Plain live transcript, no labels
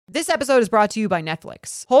This episode is brought to you by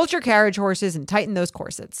Netflix. Hold your carriage horses and tighten those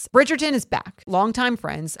corsets. Bridgerton is back. Longtime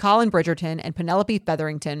friends Colin Bridgerton and Penelope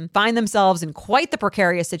Featherington find themselves in quite the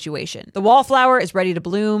precarious situation. The wallflower is ready to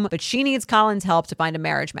bloom, but she needs Colin's help to find a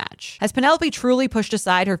marriage match. Has Penelope truly pushed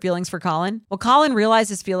aside her feelings for Colin? Will Colin realize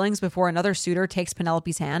his feelings before another suitor takes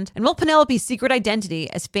Penelope's hand? And will Penelope's secret identity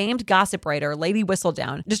as famed gossip writer Lady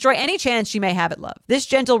Whistledown destroy any chance she may have at love? This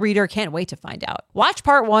gentle reader can't wait to find out. Watch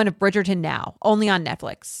part 1 of Bridgerton now, only on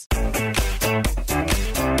Netflix.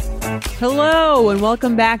 Hello, and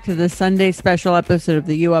welcome back to the Sunday special episode of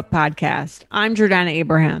the U Up podcast. I'm Jordana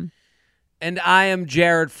Abraham. And I am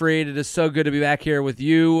Jared Freed. It is so good to be back here with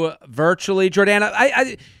you virtually.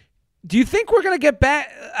 Jordana, do you think we're going to get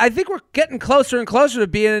back? I think we're getting closer and closer to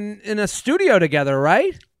being in a studio together,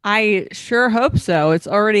 right? I sure hope so. It's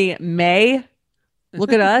already May.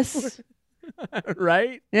 Look at us.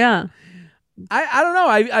 Right? Yeah. I don't know.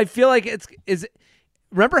 I feel like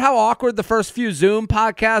remember how awkward the first few Zoom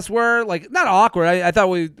podcasts were? Like, not awkward. I thought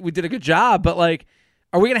we did a good job, but like,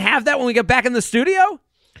 are we going to have that when we get back in the studio?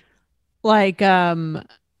 Like, awkwardness?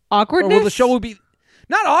 Or will the show will be,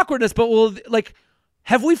 not awkwardness, but will, like,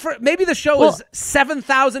 maybe the show is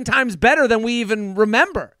 7,000 times better than we even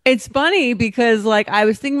remember. It's funny because, like, I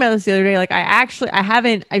was thinking about this the other day. Like, I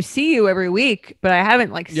see you every week, but I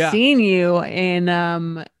haven't, seen you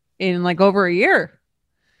in like over a year.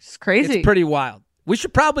 It's crazy. It's pretty wild. We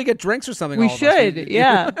should probably get drinks or something. We should,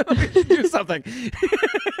 yeah. Do something.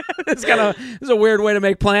 It's a weird way to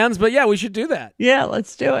make plans, but yeah, we should do that. Yeah,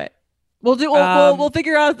 let's do it. We'll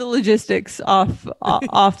figure out the logistics off the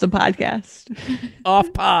podcast.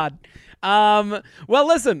 Off pod. Well,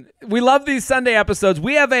 listen, we love these Sunday episodes.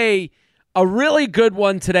 We have a really good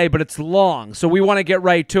one today, but it's long, so we want to get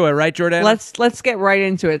right to it, right, Jordan? Let's get right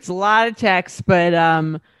into it. It's a lot of text,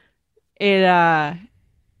 but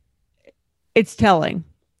it's telling.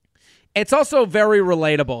 It's also very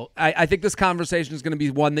relatable. I think this conversation is going to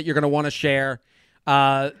be one that you're going to want to share.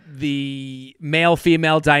 The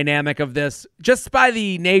male-female dynamic of this, just by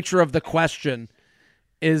the nature of the question,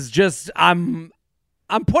 is just I'm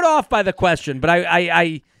put off by the question, but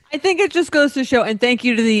I think it just goes to show, and thank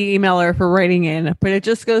you to the emailer for writing in, but it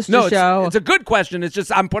just goes to show. It's a good question. It's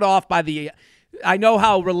just I'm put off by I know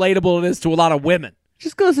how relatable it is to a lot of women.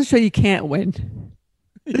 Just goes to show you can't win.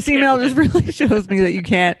 This email just really shows me that you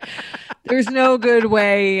can't. There's no good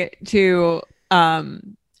way to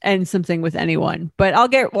end something with anyone. But I'll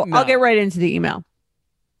get right into the email.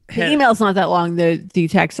 The email's not that long. The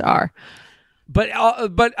texts are.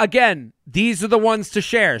 But again, these are the ones to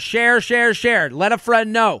share. Share. Let a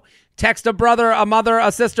friend know. Text a brother, a mother,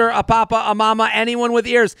 a sister, a papa, a mama, anyone with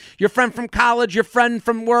ears. Your friend from college, your friend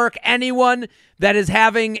from work, anyone that is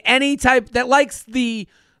having any type that likes the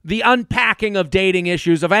unpacking of dating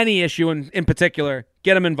issues, of any issue in particular.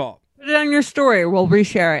 Get them involved. Put it on your story. We'll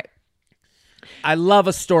reshare it. I love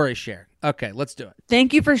a story share. Okay, let's do it.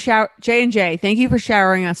 Thank you for J&J. Thank you for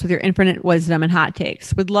showering us with your infinite wisdom and hot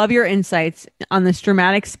takes. Would love your insights on this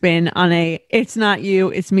dramatic spin on a "it's not you,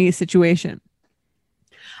 it's me" situation.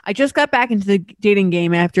 I just got back into the dating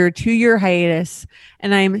game after a 2-year hiatus,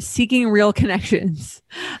 and I am seeking real connections.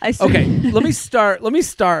 Okay, let me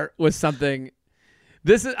start with something.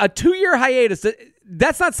 This is a 2-year hiatus.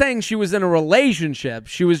 That's not saying she was in a relationship.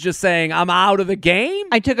 She was just saying, I'm out of the game.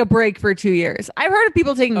 I took a break for 2 years. I've heard of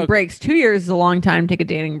people taking breaks. 2 years is a long time to take a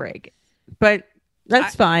dating break. But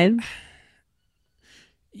that's fine.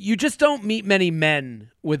 You just don't meet many men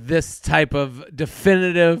with this type of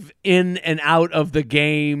definitive in and out of the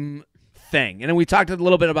game thing. And we talked a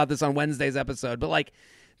little bit about this on Wednesday's episode. But like,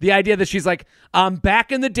 the idea that she's like, I'm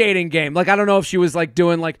back in the dating game. Like, I don't know if she was like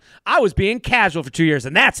doing like, I was being casual for 2 years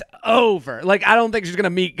and that's over. Like, I don't think she's going to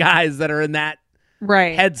meet guys that are in that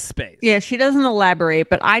headspace. Yeah, she doesn't elaborate,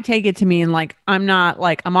 but I take it to mean like, I'm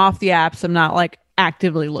off the apps. I'm not like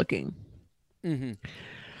actively looking. Mm-hmm.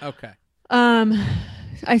 Okay.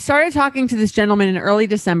 I started talking to this gentleman in early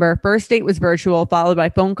December. First date was virtual, followed by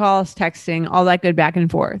phone calls, texting, all that good back and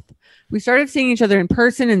forth. We started seeing each other in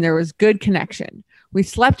person and there was good connection. We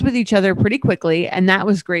slept with each other pretty quickly, and that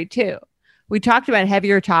was great too. We talked about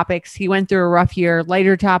heavier topics. He went through a rough year.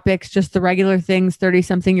 Lighter topics, just the regular things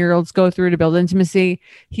 30-something-year-olds go through to build intimacy.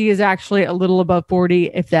 He is actually a little above 40,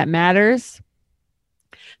 if that matters.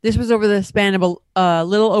 This was over the span of a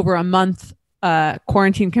little over a month.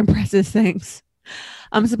 Quarantine compresses things.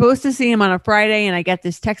 I'm supposed to see him on a Friday, and I get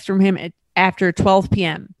this text from him after 12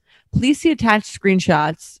 p.m. Please see attached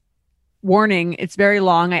screenshots. Warning, it's very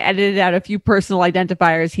long. I edited out a few personal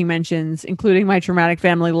identifiers he mentions, including my traumatic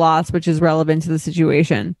family loss, which is relevant to the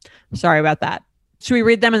situation. Sorry about that. Should we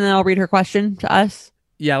read them and then I'll read her question to us?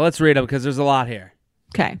 Yeah, let's read them because there's a lot here.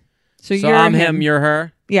 Okay. So So you're I'm him, you're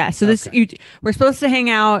her. Yeah. So we're supposed to hang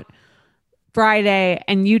out Friday,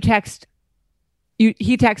 and he texts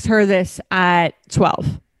her this at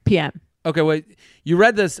 12 p.m. Okay, wait. You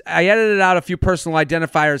read this. I edited out a few personal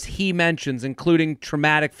identifiers he mentions, including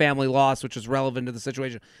traumatic family loss, which is relevant to the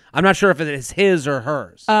situation. I'm not sure if it is his or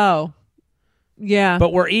hers. Oh, yeah.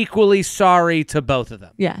 But we're equally sorry to both of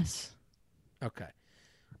them. Yes. Okay.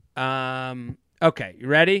 Okay, you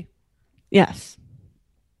ready? Yes.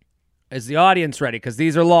 Is the audience ready? Because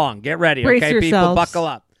these are long. Get ready, Brace okay, yourselves. people? Buckle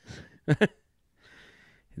up.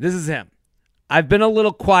 This is him. I've been a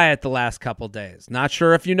little quiet the last couple days. Not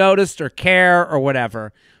sure if you noticed or care or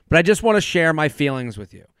whatever, but I just want to share my feelings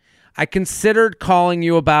with you. I considered calling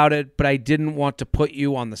you about it, but I didn't want to put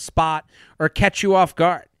you on the spot or catch you off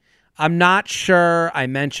guard. I'm not sure I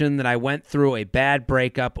mentioned that I went through a bad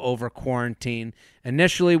breakup over quarantine.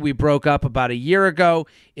 Initially, we broke up about a year ago.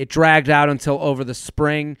 It dragged out until over the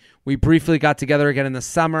spring. We briefly got together again in the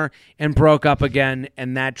summer and broke up again,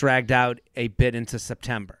 and that dragged out a bit into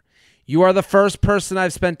September. You are the first person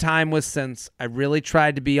I've spent time with since. I really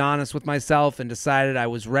tried to be honest with myself and decided I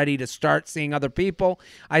was ready to start seeing other people.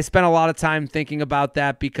 I spent a lot of time thinking about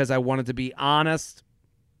that because I wanted to be honest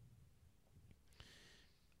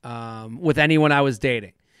with anyone I was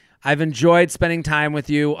dating. I've enjoyed spending time with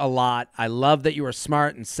you a lot. I love that you are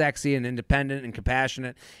smart and sexy and independent and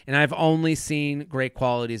compassionate, and I've only seen great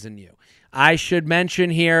qualities in you. I should mention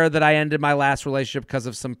here that I ended my last relationship because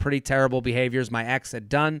of some pretty terrible behaviors my ex had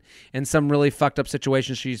done and some really fucked up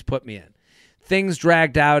situations she's put me in. Things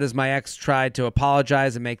dragged out as my ex tried to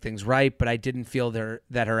apologize and make things right, but I didn't feel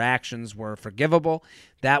that her actions were forgivable.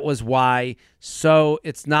 That was why. So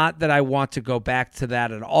it's not that I want to go back to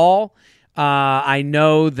that at all. I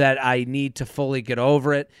know that I need to fully get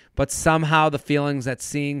over it, but somehow the feelings that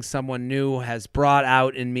seeing someone new has brought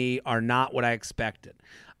out in me are not what I expected.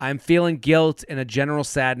 I'm feeling guilt and a general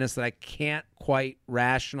sadness that I can't quite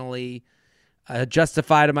rationally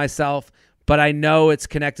justify to myself, but I know it's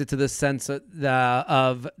connected to the sense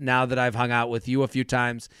of now that I've hung out with you a few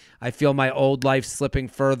times, I feel my old life slipping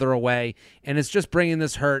further away, and it's just bringing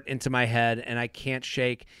this hurt into my head, and I can't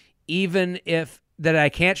shake, even if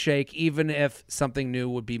something new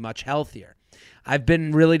would be much healthier. I've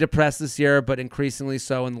been really depressed this year, but increasingly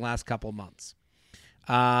so in the last couple months.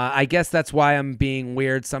 I guess that's why I'm being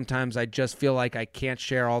weird. Sometimes I just feel like I can't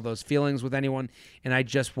share all those feelings with anyone, and I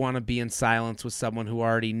just want to be in silence with someone who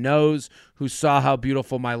already knows, who saw how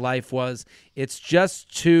beautiful my life was. It's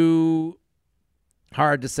just too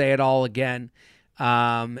hard to say it all again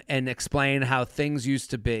and explain how things used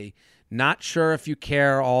to be. Not sure if you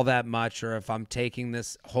care all that much or if I'm taking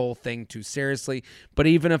this whole thing too seriously, but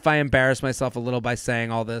even if I embarrass myself a little by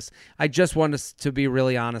saying all this, I just want us to be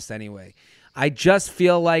really honest anyway. I just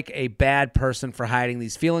feel like a bad person for hiding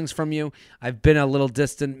these feelings from you. I've been a little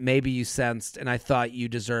distant, maybe you sensed, and I thought you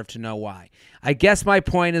deserved to know why. I guess my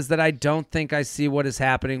point is that I don't think I see what is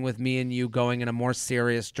happening with me and you going in a more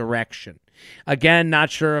serious direction. Again,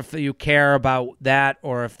 not sure if you care about that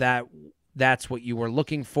or if that's what you were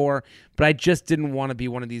looking for, but I just didn't want to be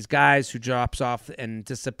one of these guys who drops off and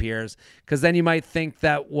disappears, because then you might think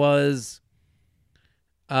that was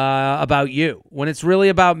about you when it's really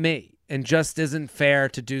about me. And just isn't fair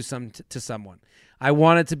to do to someone. I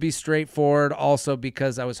wanted to be straightforward also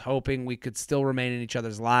because I was hoping we could still remain in each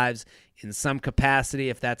other's lives in some capacity,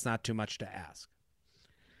 if that's not too much to ask.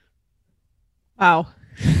 Wow.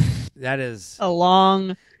 That is a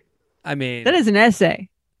long... I mean... That is an essay.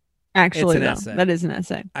 Actually, it's an though. essay. That is an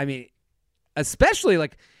essay. I mean, especially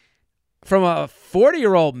like from a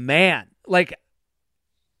 40-year-old man. Like,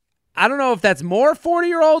 I don't know if that's more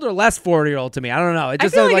 40-year-old or less 40-year-old to me. I don't know. It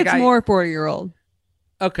just I feel sounds like it's more 40-year-old.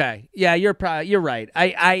 Okay. Yeah, you're right.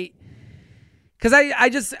 Because I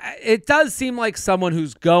just, it does seem like someone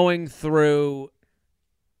who's going through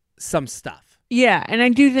some stuff. Yeah, and I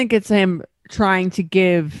do think it's him trying to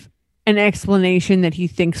give an explanation that he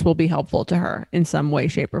thinks will be helpful to her in some way,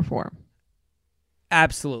 shape, or form.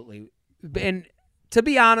 Absolutely. And to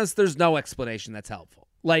be honest, there's no explanation that's helpful.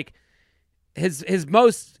 Like, his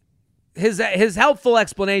helpful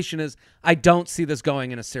explanation is, I don't see this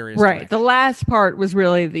going in a serious direction. The last part was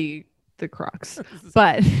really the crux.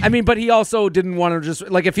 But I mean, but he also didn't want to just,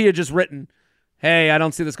 like, if he had just written, hey, I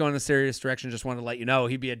don't see this going in a serious direction, just wanted to let you know,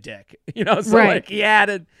 he'd be a dick. So like he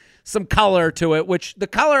added some color to it, which the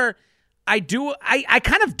color I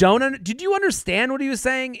kind of don't. Did you understand what he was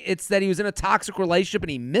saying? It's that he was in a toxic relationship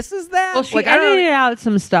and he misses that? Well, she edited out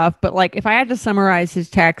some stuff, but like if I had to summarize his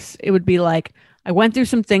text, it would be like, I went through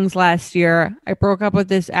some things last year. I broke up with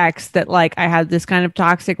this ex that like I had this kind of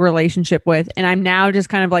toxic relationship with, and I'm now just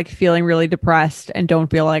kind of like feeling really depressed and don't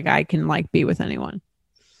feel like I can like be with anyone.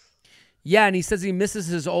 Yeah, and he says he misses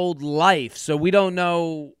his old life, so we don't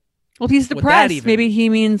know. Well, if he's what that depressed, even maybe he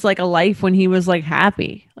means like a life when he was like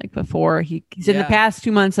happy, like before he said in the Yeah. past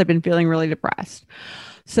 2 months, I've been feeling really depressed.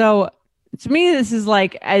 So to me, this is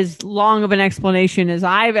like as long of an explanation as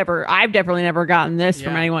I've definitely never gotten this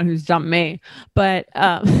from Yeah. anyone who's dumped me, but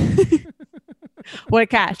what a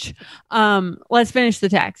catch. Let's finish the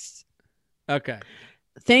text. Okay.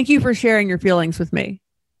 Thank you for sharing your feelings with me.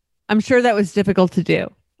 I'm sure that was difficult to do.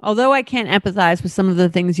 Although I can't empathize with some of the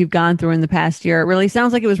things you've gone through in the past year, it really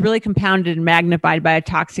sounds like it was really compounded and magnified by a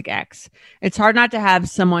toxic ex. It's hard not to have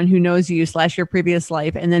someone who knows you / your previous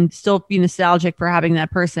life and then still be nostalgic for having that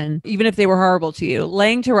person, even if they were horrible to you.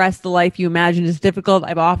 Laying to rest the life you imagined is difficult.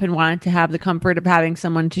 I've often wanted to have the comfort of having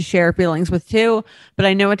someone to share feelings with too, but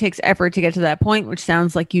I know it takes effort to get to that point, which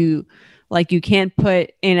sounds like you can't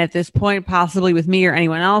put in at this point, possibly with me or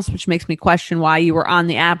anyone else, which makes me question why you were on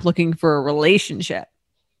the app looking for a relationship.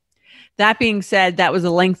 That being said, that was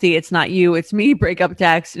a lengthy, it's not you, it's me breakup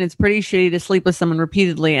text, and it's pretty shitty to sleep with someone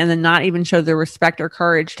repeatedly and then not even show the respect or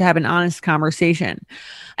courage to have an honest conversation.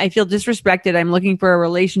 I feel disrespected. I'm looking for a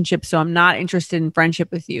relationship, so I'm not interested in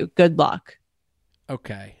friendship with you. Good luck.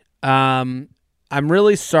 Okay. I'm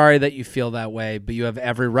really sorry that you feel that way, but you have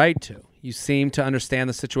every right to. You seem to understand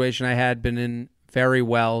the situation I had been in very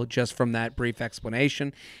well just from that brief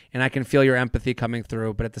explanation, and I can feel your empathy coming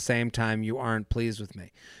through, but at the same time, you aren't pleased with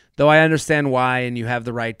me. Though I understand why and you have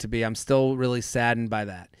the right to be, I'm still really saddened by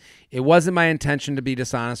that. It wasn't my intention to be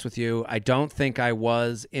dishonest with you. I don't think I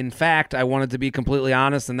was. In fact, I wanted to be completely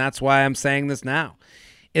honest, and that's why I'm saying this now.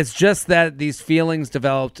 It's just that these feelings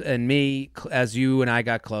developed in me as you and I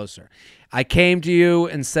got closer. I came to you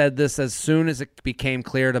and said this as soon as it became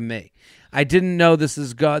clear to me. I didn't know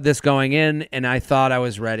this going in, and I thought I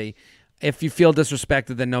was ready. If you feel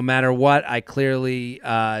disrespected, then no matter what, I clearly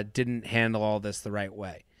didn't handle all this the right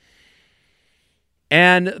way.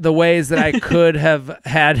 And the ways that I could have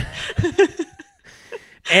had,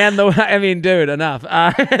 and enough.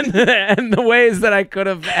 And the ways that I could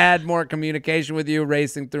have had more communication with you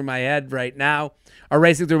racing through my head right now.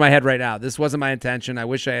 This wasn't my intention. I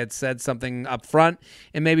wish I had said something up front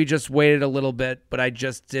and maybe just waited a little bit, but I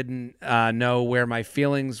just didn't know where my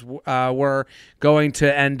feelings were going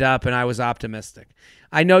to end up, and I was optimistic.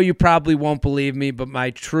 I know you probably won't believe me, but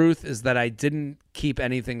my truth is that I didn't keep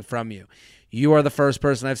anything from you. You are the first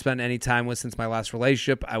person I've spent any time with since my last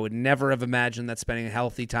relationship. I would never have imagined that spending a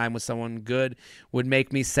healthy time with someone good would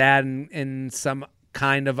make me sad in some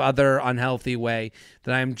kind of other unhealthy way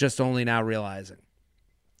that I'm just only now realizing.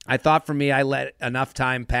 I thought for me, I let enough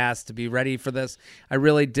time pass to be ready for this. I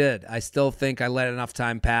really did. I still think I let enough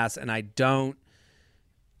time pass, and I don't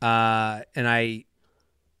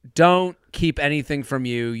keep anything from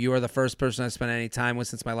you. You are the first person I've spent any time with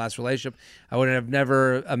since my last relationship. I would have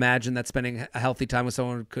never imagined that spending a healthy time with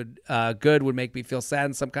someone good would make me feel sad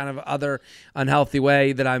in some kind of other unhealthy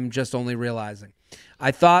way that I'm just only realizing. I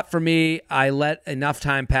thought for me, I let enough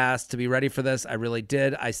time pass to be ready for this. I really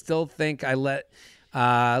did. I still think I let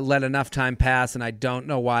enough time pass, and I don't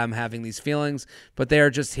know why I'm having these feelings, but they are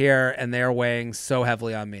just here and they are weighing so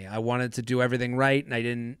heavily on me. I wanted to do everything right, and I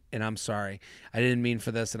didn't, and I'm sorry. I didn't mean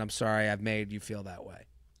for this, and I'm sorry I've made you feel that way.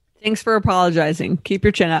 Thanks for apologizing. Keep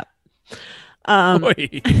your chin up.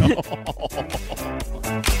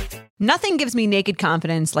 Nothing gives me naked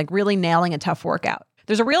confidence like really nailing a tough workout.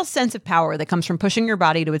 There's a real sense of power that comes from pushing your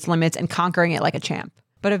body to its limits and conquering it like a champ.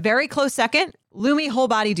 But a very close second, Lume Whole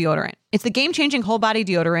Body Deodorant. It's the game-changing whole body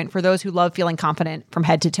deodorant for those who love feeling confident from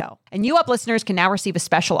head to toe. And You Up listeners can now receive a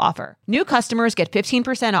special offer. New customers get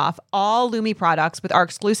 15% off all Lume products with our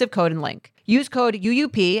exclusive code and link. Use code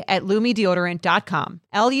UUP at LumeDeodorant.com.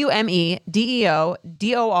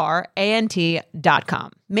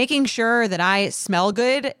 LumeDeodorant.com. Making sure that I smell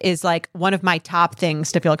good is like one of my top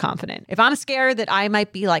things to feel confident. If I'm scared that I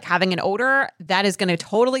might be like having an odor, that is going to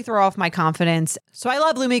totally throw off my confidence. So I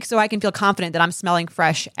love Lume so I can feel confident that I'm smelling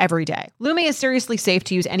fresh every day. Lume is seriously safe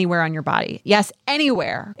to use anywhere on your body. Yes,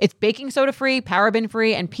 anywhere. It's baking soda free, paraben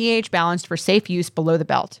free, and pH balanced for safe use below the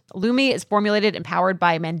belt. Lume is formulated and powered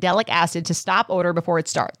by mandelic acid to stop odor before it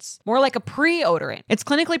starts. More like a pre-odorant. It's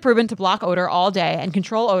clinically proven to block odor all day and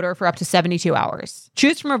control odor for up to 72 hours.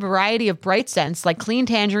 Choose from a variety of bright scents like clean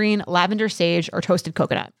tangerine, lavender sage, or toasted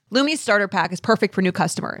coconut. Lumi's starter pack is perfect for new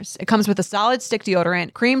customers. It comes with a solid stick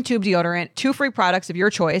deodorant, cream tube deodorant, 2 free products of your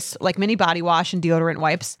choice, like mini body wash and deodorant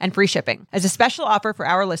wipes, and free shipping. As a special offer for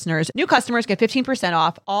our listeners, new customers get 15%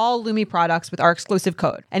 off all Lumi products with our exclusive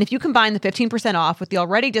code. And if you combine the 15% off with the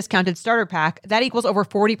already discounted starter pack, that equals over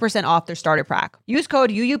 40% off their starter pack. Use code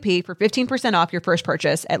UUP for 15% off your first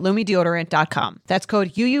purchase at lumideodorant.com. That's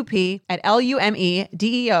code UUP at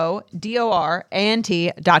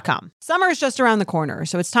LUMEDEODORANT.com. Summer is just around the corner,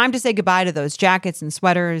 so it's time to say goodbye to those jackets and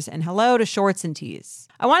sweaters and hello to shorts and tees.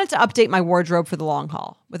 I wanted to update my wardrobe for the long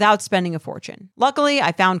haul without spending a fortune. Luckily,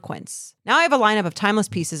 I found Quince. Now I have a lineup of timeless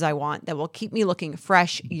pieces I want that will keep me looking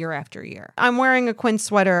fresh year after year. I'm wearing a Quince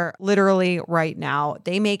sweater literally right now.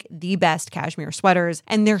 They make the best cashmere sweaters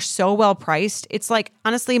and they're so well priced. It's like,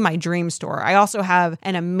 honestly, my dream store. I also have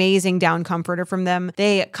an amazing down comforter from them.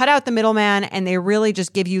 They cut out the middleman and they really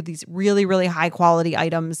just give you these really, really high quality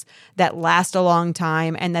items that last a long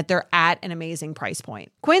time and that they're at an amazing price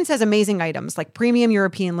point. Quince has amazing items like premium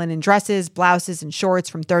European linen dresses, blouses, and shorts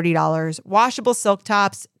from $30, washable silk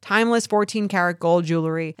tops, timeless 14-karat gold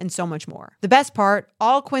jewelry, and so much more. The best part,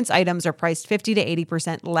 all Quince items are priced 50 to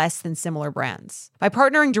 80% less than similar brands. By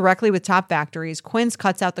partnering directly with top factories, Quince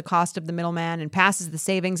cuts out the cost of the middleman and passes the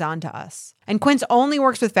savings on to us. And Quince only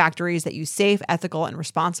works with factories that use safe, ethical, and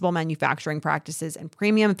responsible manufacturing practices and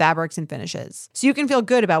premium fabrics and finishes, so you can feel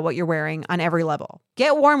good about what you're wearing on every level.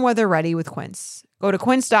 Get warm weather ready with Quince. Go to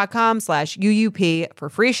quince.com/UUP for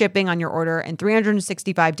free shipping on your order and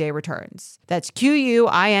 365-day returns. That's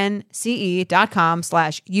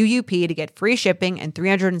QUINCE.com/UUP to get free shipping and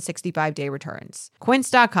 365-day returns.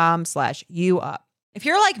 Quince.com/UUP. If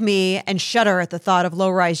you're like me and shudder at the thought of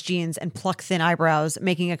low-rise jeans and pluck-thin eyebrows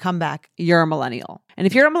making a comeback, you're a millennial. And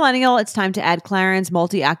if you're a millennial, it's time to add Clarins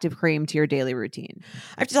Multi-Active Cream to your daily routine.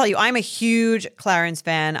 I have to tell you, I'm a huge Clarins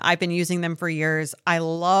fan. I've been using them for years. I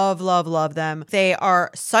love, love, love them. They are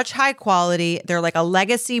such high quality. They're like a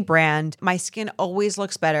legacy brand. My skin always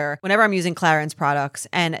looks better whenever I'm using Clarins products,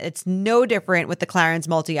 and it's no different with the Clarins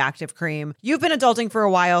Multi-Active Cream. You've been adulting for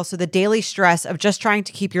a while, so the daily stress of just trying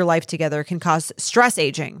to keep your life together can cause stress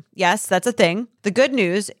aging. Yes, that's a thing. The good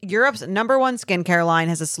news, Europe's #1 skincare line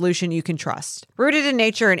has a solution you can trust. Rooted in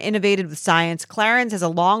nature and innovated with science, Clarins has a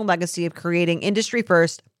long legacy of creating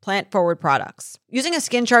industry-first, plant-forward products. Using a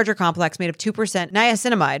skin charger complex made of 2%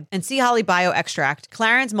 niacinamide and sea holly bioextract,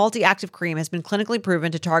 Clarins Multi-Active Cream has been clinically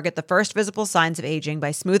proven to target the first visible signs of aging by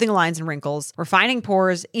smoothing lines and wrinkles, refining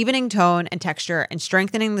pores, evening tone and texture, and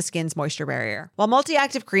strengthening the skin's moisture barrier. While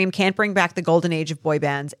Multi-Active Cream can't bring back the golden age of boy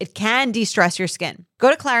bands, it can de-stress your skin. Go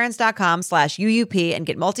to clarins.com/UUP and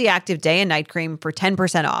get Multi-Active Day and Night Cream for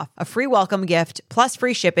 10% off, a free welcome gift, plus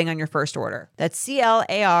free shipping on your first order. That's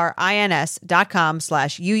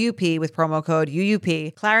CLARINS.com/UUP with promo code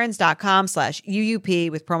UUP, clarins.com/UUP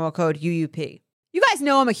with promo code UUP. You guys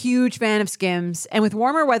know I'm a huge fan of Skims, and with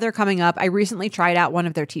warmer weather coming up, I recently tried out one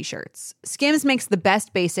of their t-shirts. Skims makes the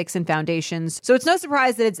best basics and foundations, so it's no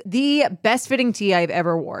surprise that it's the best fitting tee I've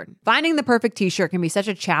ever worn. Finding the perfect t-shirt can be such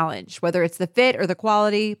a challenge, whether it's the fit or the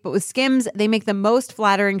quality, but with Skims, they make the most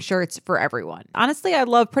flattering shirts for everyone. Honestly, I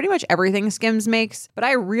love pretty much everything Skims makes, but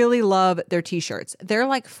I really love their t-shirts. They're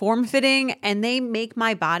like form-fitting, and they make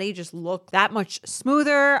my body just look that much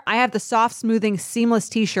smoother. I have the soft, smoothing, seamless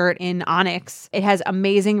t-shirt in Onyx. It has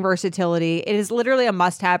amazing versatility. It is literally a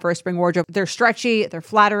must-have for a spring wardrobe. They're stretchy, they're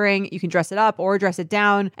flattering, you can dress it up or dress it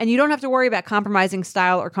down, and you don't have to worry about compromising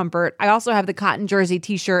style or comfort. I also have the cotton jersey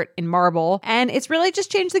t-shirt in marble, and it's really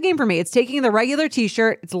just changed the game for me. It's taking the regular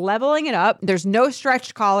t-shirt, it's leveling it up, there's no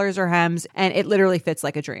stretched collars or hems, and it literally fits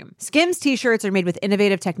like a dream. Skims t-shirts are made with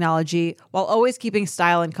innovative technology while always keeping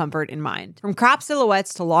style and comfort in mind. From crop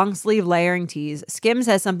silhouettes to long sleeve layering tees, Skims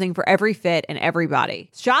has something for every fit and every body.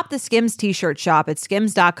 Shop the Skims t-shirt shop at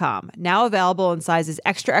skims.com, now available in sizes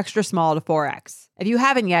extra, extra small to 4X. If you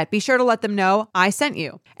haven't yet, be sure to let them know I sent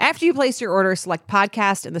you. After you place your order, select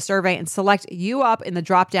podcast in the survey and select You Up in the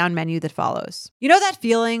drop-down menu that follows. You know that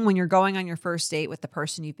feeling when you're going on your first date with the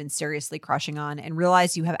person you've been seriously crushing on and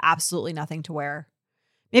realize you have absolutely nothing to wear?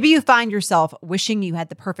 Maybe you find yourself wishing you had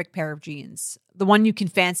the perfect pair of jeans, the one you can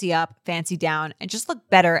fancy up, fancy down, and just look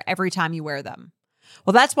better every time you wear them.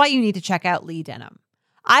 Well, that's why you need to check out Lee Denim.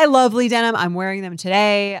 I love Lee Denim. I'm wearing them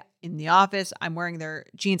today in the office. I'm wearing their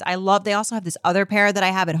jeans. They also have this other pair that I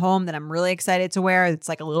have at home that I'm really excited to wear. It's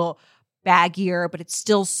like a little baggier, but it's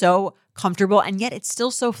still so comfortable, and yet it's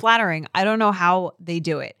still so flattering. I don't know how they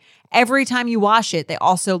do it. Every time you wash it, they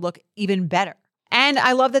also look even better. And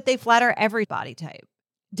I love that they flatter every body type.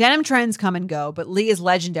 Denim trends come and go, but Lee is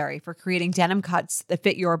legendary for creating denim cuts that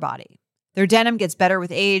fit your body. Their denim gets better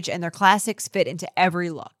with age, and their classics fit into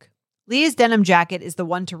every look. Lee's denim jacket is the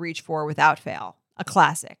one to reach for without fail, a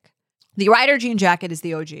classic. The Ryder jean jacket is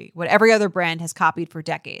the OG, what every other brand has copied for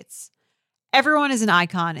decades. Everyone is an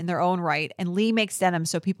icon in their own right, and Lee makes denim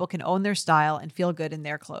so people can own their style and feel good in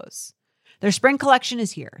their clothes. Their spring collection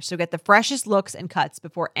is here, so get the freshest looks and cuts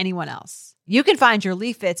before anyone else. You can find your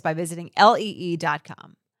Lee fits by visiting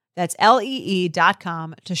lee.com. That's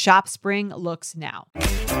lee.com to shop spring looks now.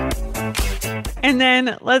 And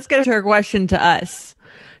then let's get to her question to us.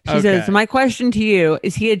 She says, my question to you,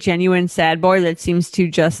 is he a genuine sad boy that seems to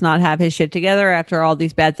just not have his shit together after all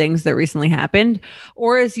these bad things that recently happened?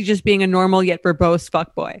 Or is he just being a normal yet verbose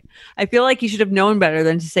fuckboy? I feel like he should have known better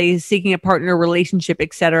than to say he's seeking a partner, relationship,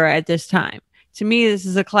 etc. at this time. To me, this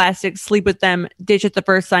is a classic sleep with them, ditch at the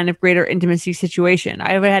first sign of greater intimacy situation.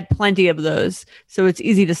 I've had plenty of those, so it's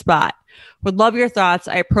easy to spot. Would love your thoughts.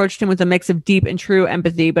 I approached him with a mix of deep and true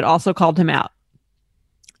empathy, but also called him out.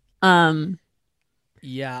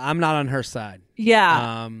 Yeah, I'm not on her side.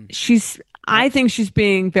 Yeah. I think she's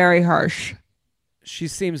being very harsh. She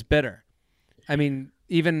seems bitter. I mean,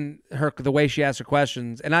 even the way she asks her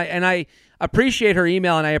questions, and I appreciate her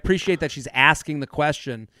email, and I appreciate that she's asking the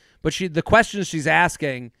question, but the questions she's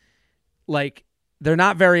asking, like, they're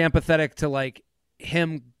not very empathetic to like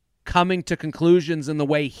him coming to conclusions in the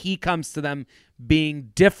way he comes to them being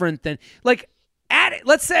different than like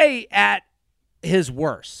let's say at his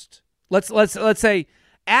worst. Let's say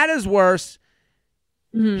at his worst,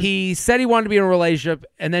 he said he wanted to be in a relationship,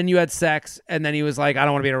 and then you had sex, and then he was like, I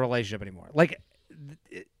don't want to be in a relationship anymore. Like,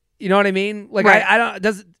 you know what I mean? Like, right.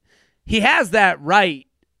 He has that right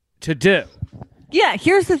to do. Yeah,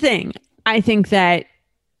 here's the thing. I think that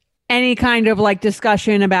any kind of like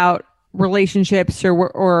discussion about relationships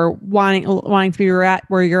or wanting to be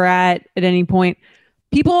where you're at any point,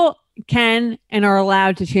 people can and are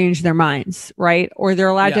allowed to change their minds, right? Or they're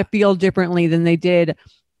allowed to feel differently than they did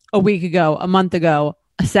a week ago, a month ago,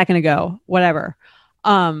 a second ago, whatever.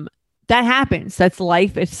 That happens. That's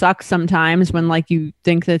life. It sucks sometimes when like you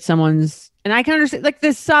think that someone's, and I can understand like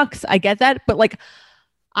this sucks. I get that. But like,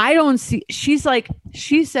 I don't see, she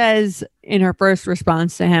says in her first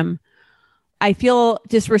response to him, I feel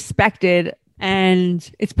disrespected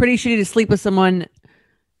and it's pretty shitty to sleep with someone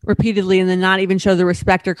repeatedly and then not even show the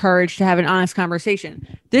respect or courage to have an honest conversation.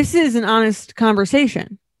 This is an honest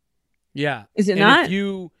conversation. Yeah. Is it and not?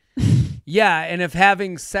 And if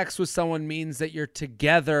having sex with someone means that you're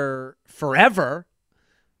together forever,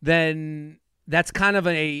 then that's kind of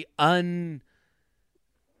a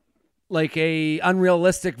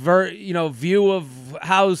unrealistic view of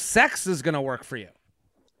how sex is going to work for you.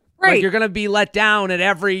 Right. Like you're going to be let down at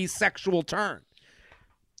every sexual turn.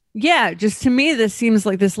 Yeah, just to me, this seems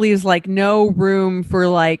like this leaves like no room for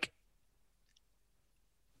like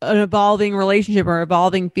an evolving relationship or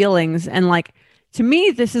evolving feelings. And like, to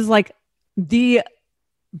me, this is like the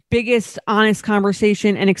biggest honest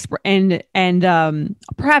conversation and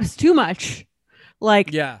perhaps too much.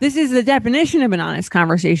 Like, this is the definition of an honest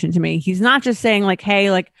conversation to me. He's not just saying like,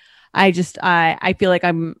 hey, like, I feel like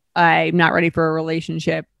I'm not ready for a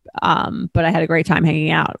relationship. But I had a great time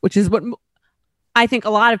hanging out, which is what I think a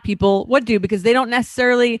lot of people would do because they don't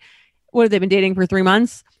necessarily, what have they been dating for 3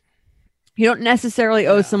 months? You don't necessarily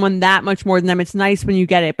owe someone that much more than them. It's nice when you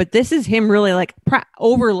get it. But this is him really like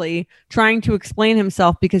overly trying to explain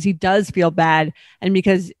himself because he does feel bad and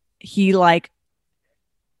because he like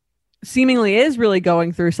seemingly is really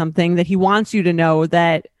going through something that he wants you to know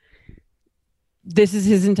that this is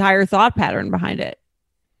his entire thought pattern behind it.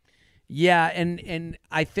 Yeah, and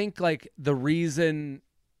I think like the reason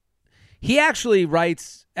he actually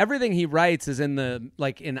writes, everything he writes is in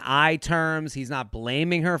I terms. He's not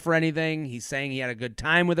blaming her for anything. He's saying he had a good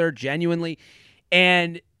time with her genuinely.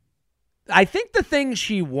 And I think the thing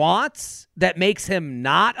she wants that makes him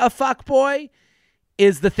not a fuckboy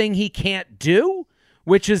is the thing he can't do,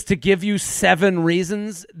 which is to give you 7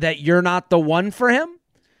 reasons that you're not the one for him.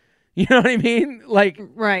 You know what I mean? Like,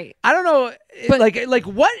 right. I don't know. But like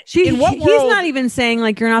what? In what world? He's not even saying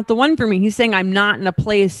like, you're not the one for me. He's saying I'm not in a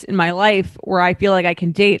place in my life where I feel like I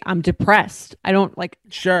can date. I'm depressed. I don't like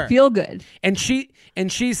feel good. And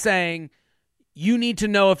she's saying you need to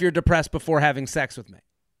know if you're depressed before having sex with me.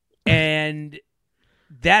 And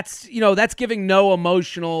that's giving no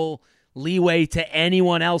emotional leeway to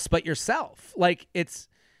anyone else but yourself. Like it's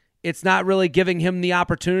not really giving him the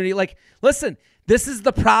opportunity. Like, listen, this is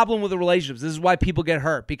the problem with the relationships. This is why people get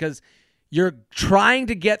hurt, because you're trying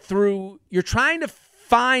to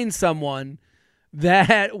find someone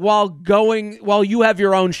that while you have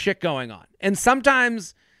your own shit going on. And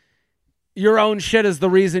sometimes your own shit is the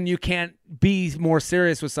reason you can't be more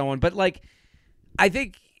serious with someone. But like, I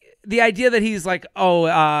think the idea that he's like,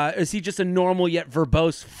 is he just a normal yet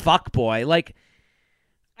verbose fuckboy? Like,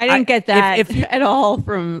 I didn't get that at all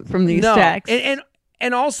from these texts.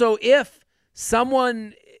 And also, if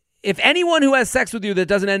anyone who has sex with you that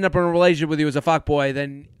doesn't end up in a relationship with you is a fuckboy,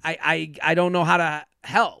 then I don't know how to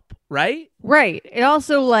help, right? Right. It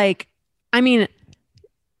also, like, I mean,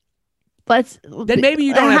 then maybe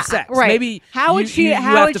you don't have sex. Right. Maybe how would she? You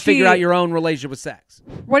how have would to she, figure out your own relationship with sex.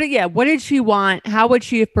 What did she want? How would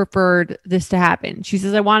she have preferred this to happen? She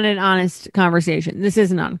says, I wanted an honest conversation. This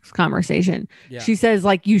is an honest conversation. Yeah. She says,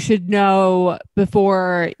 like, you should know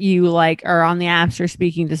before you, like, are on the apps or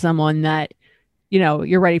speaking to someone that, you know,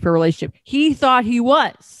 you're ready for a relationship. He thought he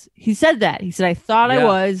was. He said that. He said, I thought I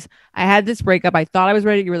was. I had this breakup. I thought I was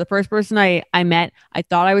ready. You were the first person I met. I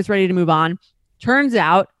thought I was ready to move on. Turns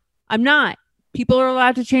out I'm not. People are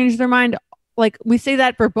allowed to change their mind. Like, we say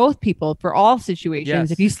that for both people, for all situations.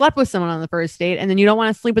 Yes. If you slept with someone on the first date and then you don't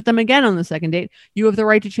want to sleep with them again on the second date, you have the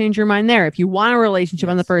right to change your mind there. If you want a relationship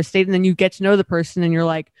on the first date and then you get to know the person and you're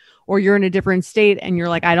like, or you're in a different state and you're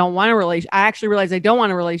like, I don't want a relationship. I actually realize I don't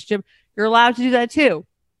want a relationship. You're allowed to do that too.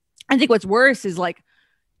 I think what's worse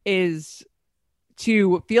is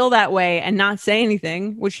to feel that way and not say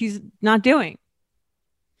anything, which he's not doing.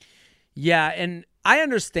 Yeah, and I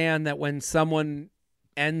understand that when someone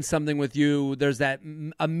ends something with you, there's that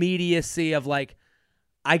immediacy of like,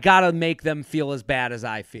 I gotta make them feel as bad as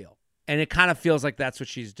I feel. And it kind of feels like that's what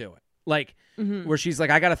she's doing. Like, where she's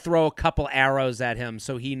like, I gotta throw a couple arrows at him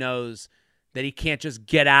so he knows that he can't just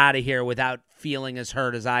get out of here without feeling as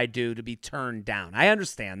hurt as I do to be turned down. I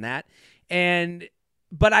understand that.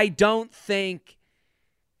 But I don't think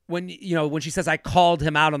when she says I called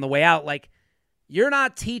him out on the way out, like, you're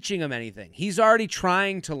not teaching him anything. He's already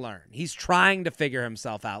trying to learn. He's trying to figure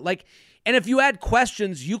himself out. Like, and if you had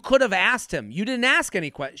questions, you could have asked him. You didn't ask any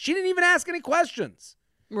questions. She didn't even ask any questions.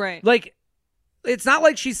 Right. Like, it's not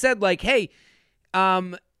like she said, like, hey,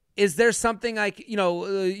 is there something like, I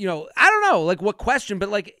don't know, like what question, but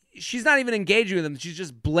like, she's not even engaging with him. She's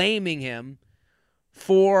just blaming him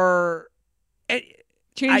for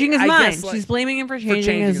changing his mind. Guess, like, she's blaming him for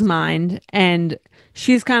changing his mind. And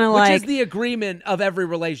she's kind of like... Which is the agreement of every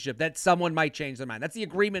relationship, that someone might change their mind. That's the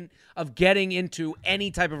agreement of getting into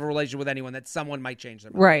any type of a relationship with anyone, that someone might change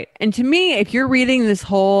their mind. Right. And to me, if you're reading this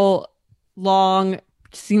whole long,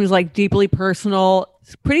 seems like deeply personal,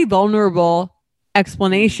 pretty vulnerable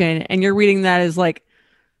explanation, and you're reading that as like,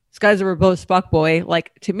 this guy's a verbose fuckboy,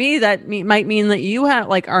 like, to me, that might mean that you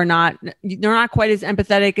you're not quite as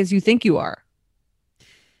empathetic as you think you are.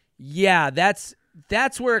 Yeah, that's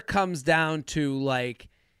where it comes down to, like,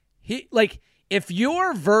 if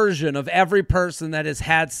your version of every person that has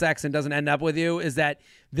had sex and doesn't end up with you is that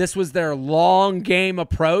this was their long game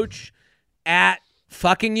approach at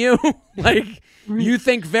fucking you, like, you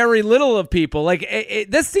think very little of people. Like,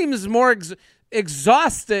 this seems more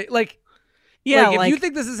exhausting. Like, yeah, if you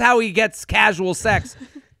think this is how he gets casual sex,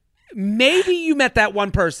 maybe you met that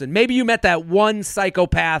one person. Maybe you met that one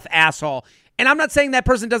psychopath asshole. And I'm not saying that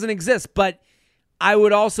person doesn't exist, but I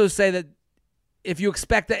would also say that if you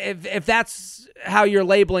expect that, if that's how you're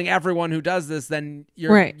labeling everyone who does this, then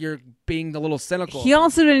you're being a little cynical. He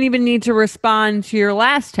also didn't even need to respond to your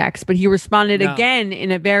last text, but he responded again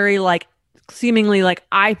in a very, like, seemingly like,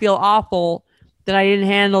 I feel awful that I didn't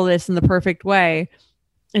handle this in the perfect way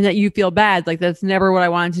and that you feel bad. Like, that's never what I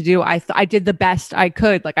wanted to do. I did the best I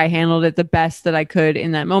could. Like, I handled it the best that I could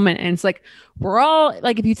in that moment. And it's like, we're all,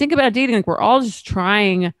 like, if you think about dating, like, we're all just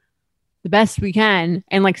trying the best we can.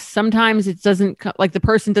 And like, sometimes it doesn't, like, the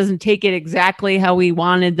person doesn't take it exactly how we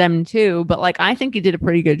wanted them to, but like, I think he did a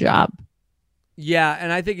pretty good job. Yeah.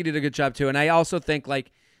 And I think he did a good job too. And I also think,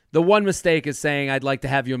 like, the one mistake is saying, I'd like to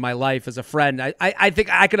have you in my life as a friend. I think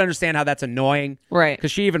I could understand how that's annoying. Right.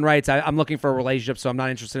 Because she even writes, I'm looking for a relationship, so I'm not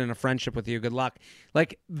interested in a friendship with you. Good luck.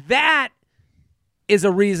 Like, that is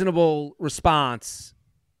a reasonable response,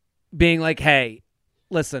 being like, hey,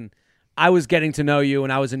 listen, I was getting to know you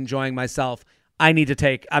and I was enjoying myself. I'm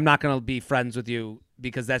not going to be friends with you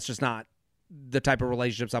because that's just not the type of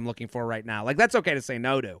relationships I'm looking for right now. Like, that's okay to say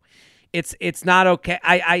no to. It's not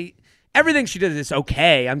okay. Everything she did is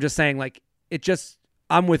okay. I'm just saying, like,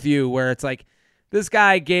 I'm with you where it's like, this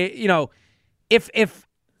guy if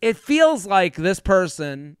it feels like this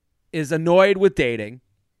person is annoyed with dating,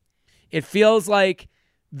 it feels like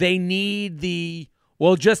they need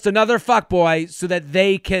just another fuckboy so that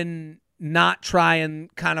they can not try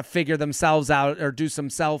and kind of figure themselves out or do some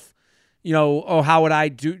self, how would I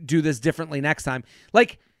do this differently next time?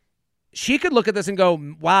 Like, she could look at this and go,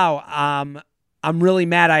 wow, I'm really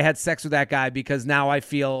mad I had sex with that guy because now I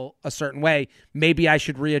feel a certain way. Maybe I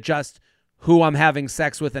should readjust who I'm having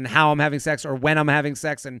sex with and how I'm having sex or when I'm having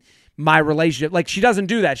sex and my relationship. Like, she doesn't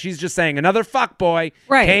do that. She's just saying another fuckboy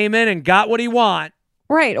came in and got what he want.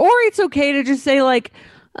 Right. Or it's okay to just say, like,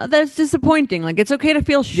 that's disappointing. Like, it's okay to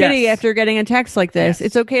feel shitty after getting a text like this. Yes.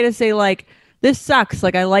 It's okay to say, like, this sucks.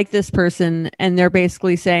 Like, I like this person. And they're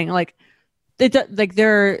basically saying, like,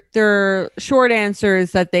 their short answer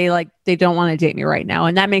is that they don't want to date me right now,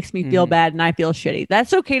 and that makes me feel bad and I feel shitty.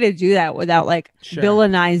 That's okay to do that without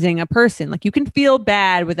villainizing a person. Like, you can feel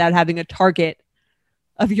bad without having a target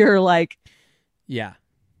of your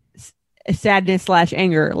sadness /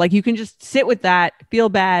 anger. Like, you can just sit with that, feel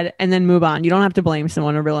bad, and then move on. You don't have to blame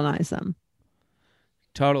someone or villainize them.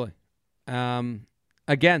 Totally.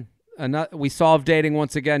 Again, we solved dating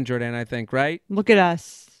once again, Jordan, I think, right? Look at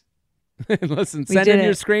us. Listen, send in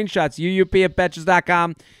your screenshots,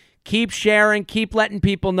 uup@betches.com. Keep sharing, keep letting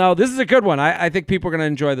people know. This is a good one. I think people are going to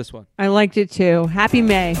enjoy this one. I liked it too. Happy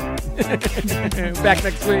May. Back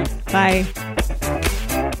next week. Bye.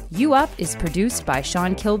 You Up is produced by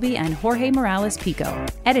Sean Kilby and Jorge Morales Pico.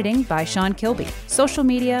 Editing by Sean Kilby. Social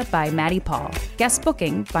media by Maddie Paul. Guest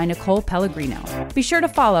booking by Nicole Pellegrino. Be sure to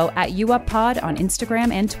follow @UUpPod on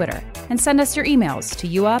Instagram and Twitter. And send us your emails to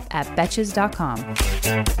uup@betches.com.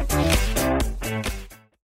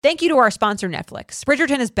 Thank you to our sponsor, Netflix.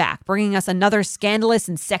 Bridgerton is back, bringing us another scandalous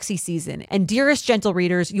and sexy season. And dearest gentle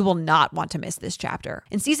readers, you will not want to miss this chapter.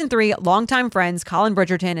 In season 3, longtime friends Colin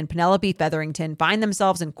Bridgerton and Penelope Featherington find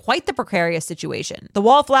themselves in quite the precarious situation. The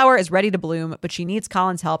wallflower is ready to bloom, but she needs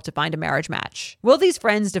Colin's help to find a marriage match. Will these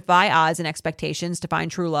friends defy odds and expectations to find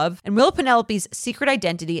true love? And will Penelope's secret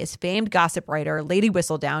identity as famed gossip writer Lady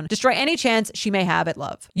Whistledown destroy any chance she may have at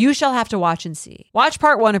love? You shall have to watch and see. Watch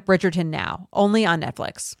part 1 of Bridgerton now, only on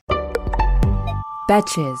Netflix.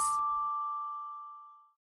 Betches.